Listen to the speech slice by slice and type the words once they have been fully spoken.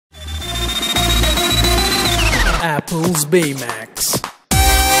Apple's Baymax.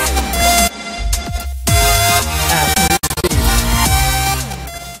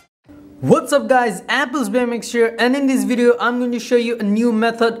 What's up guys, Apple's Baymax here, and in this video I'm going to show you a new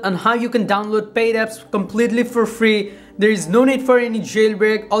method on how you can download paid apps completely for free. There is no need for any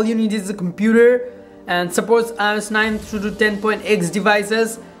jailbreak. All you need is a computer and supports iOS 9 through to 10.x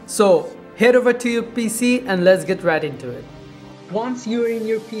devices. So head over to your PC and let's get right into it. Once you're in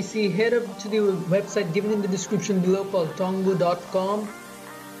your PC, head over to the website given in the description below called tongbu.com.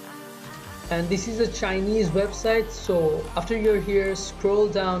 And this is a Chinese website, so after you're here, scroll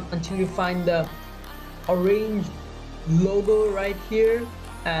down until you find the orange logo right here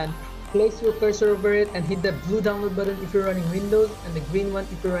and place your cursor over it and hit that blue download button if you're running Windows and the green one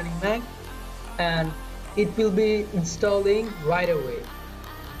if you're running Mac, and it will be installing right away.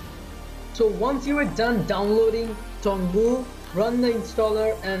 So once you are done downloading Tongbu, run the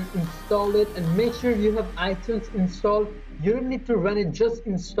installer and install it, and make sure you have iTunes installed. You don't need to run it, just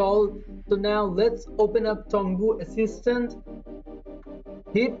install. So now let's open up Tongbu Assistant,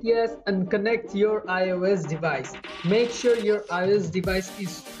 hit yes and connect your iOS device. Make sure your iOS device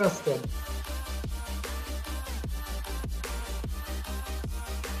is trusted.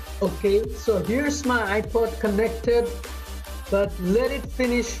 Okay, so here's my iPod connected, but let it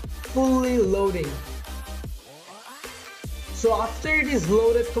finish fully loading. So after it is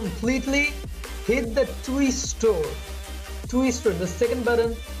loaded completely, hit the Twister, the second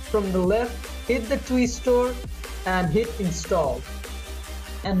button from the left, hit the Twister and hit install.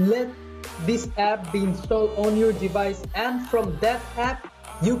 And let this app be installed on your device, and from that app,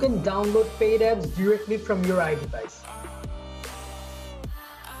 you can download paid apps directly from your iDevice.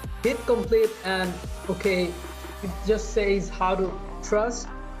 Hit complete and okay, it just says how to trust,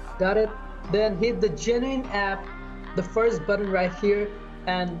 got it? Then hit the genuine app, the first button right here,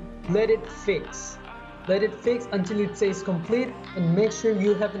 and let it fix. Let it fix until it says complete, and make sure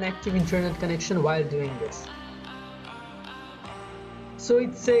you have an active internet connection while doing this. So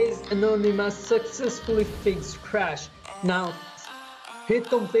it says anonymous successfully fixed crash. Now hit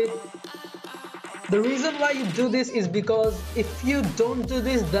complete. The reason why you do this is because if you don't do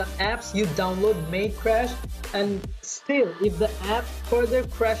this, the apps you download may crash, and still if the app further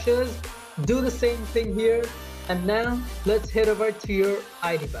crashes, do the same thing here. And now let's head over to your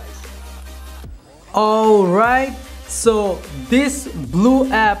iDevice. Alright, so this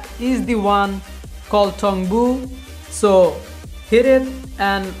blue app is the one called Tongbu. So hit it,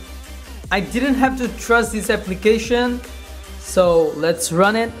 and I didn't have to trust this application, so let's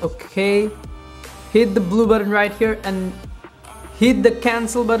run it. Okay, hit the blue button right here and hit the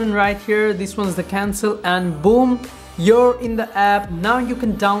cancel button right here. This one's the cancel, and boom, you're in the app. Now you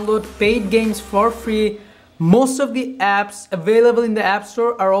can download paid games for free. Most of the apps available in the App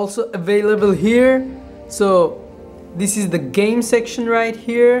Store are also available here. So this is the game section right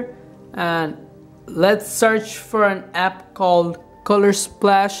here, and let's search for an app called Color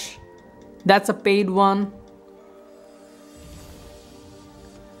Splash. That's a paid one.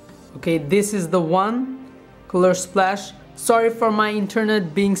 Okay, this is the one, Color Splash. Sorry for my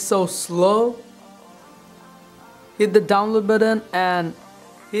internet being so slow. Hit the download button and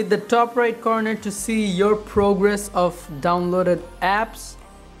hit the top right corner to see your progress of downloaded apps.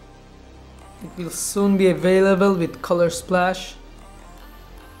 It will soon be available with Color Splash.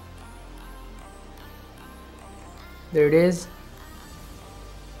 There it is.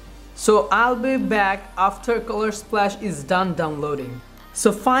 So I'll be back after Color Splash is done downloading.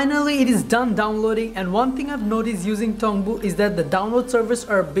 So finally it is done downloading, and one thing I've noticed using Tongbu is that the download servers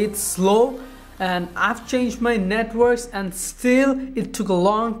are a bit slow. And I've changed my networks and still it took a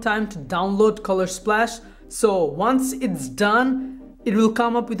long time to download Color Splash. So once it's done, it will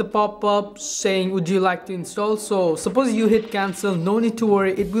come up with a pop-up saying would you like to install. So suppose you hit cancel, no need to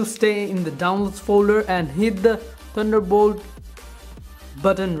worry, it will stay in the downloads folder, and hit the Thunderbolt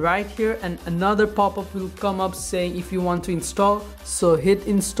button right here and another pop-up will come up saying if you want to install. So hit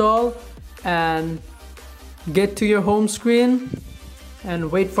install and get to your home screen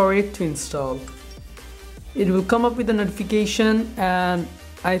and wait for it to install. It will come up with a notification, and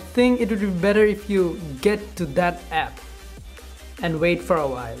I think it would be better if you get to that app and wait for a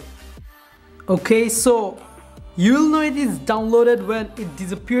while. Okay, so you'll know it is downloaded when it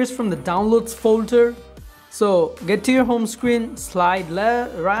disappears from the downloads folder. So get to your home screen, slide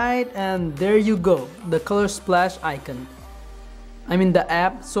left, right, and there you go, the Color Splash icon. I'm in the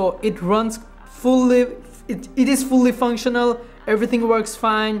app, so it runs fully, it is fully functional. Everything works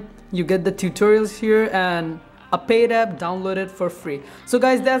fine. You get the tutorials here and a paid app downloaded for free. So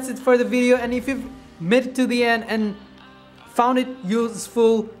guys, that's it for the video, and if you've made it to the end and found it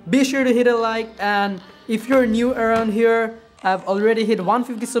useful, be sure to hit a like, and If you're new around here, I've already hit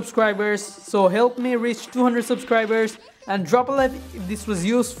 150 subscribers, so help me reach 200 subscribers and drop a like if this was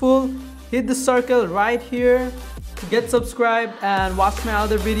useful. Hit the circle right here to get subscribed and watch my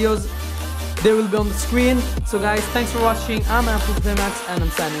other videos. They will be on the screen. So guys, thanks for watching. I'm Apple Max and I'm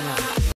signing out.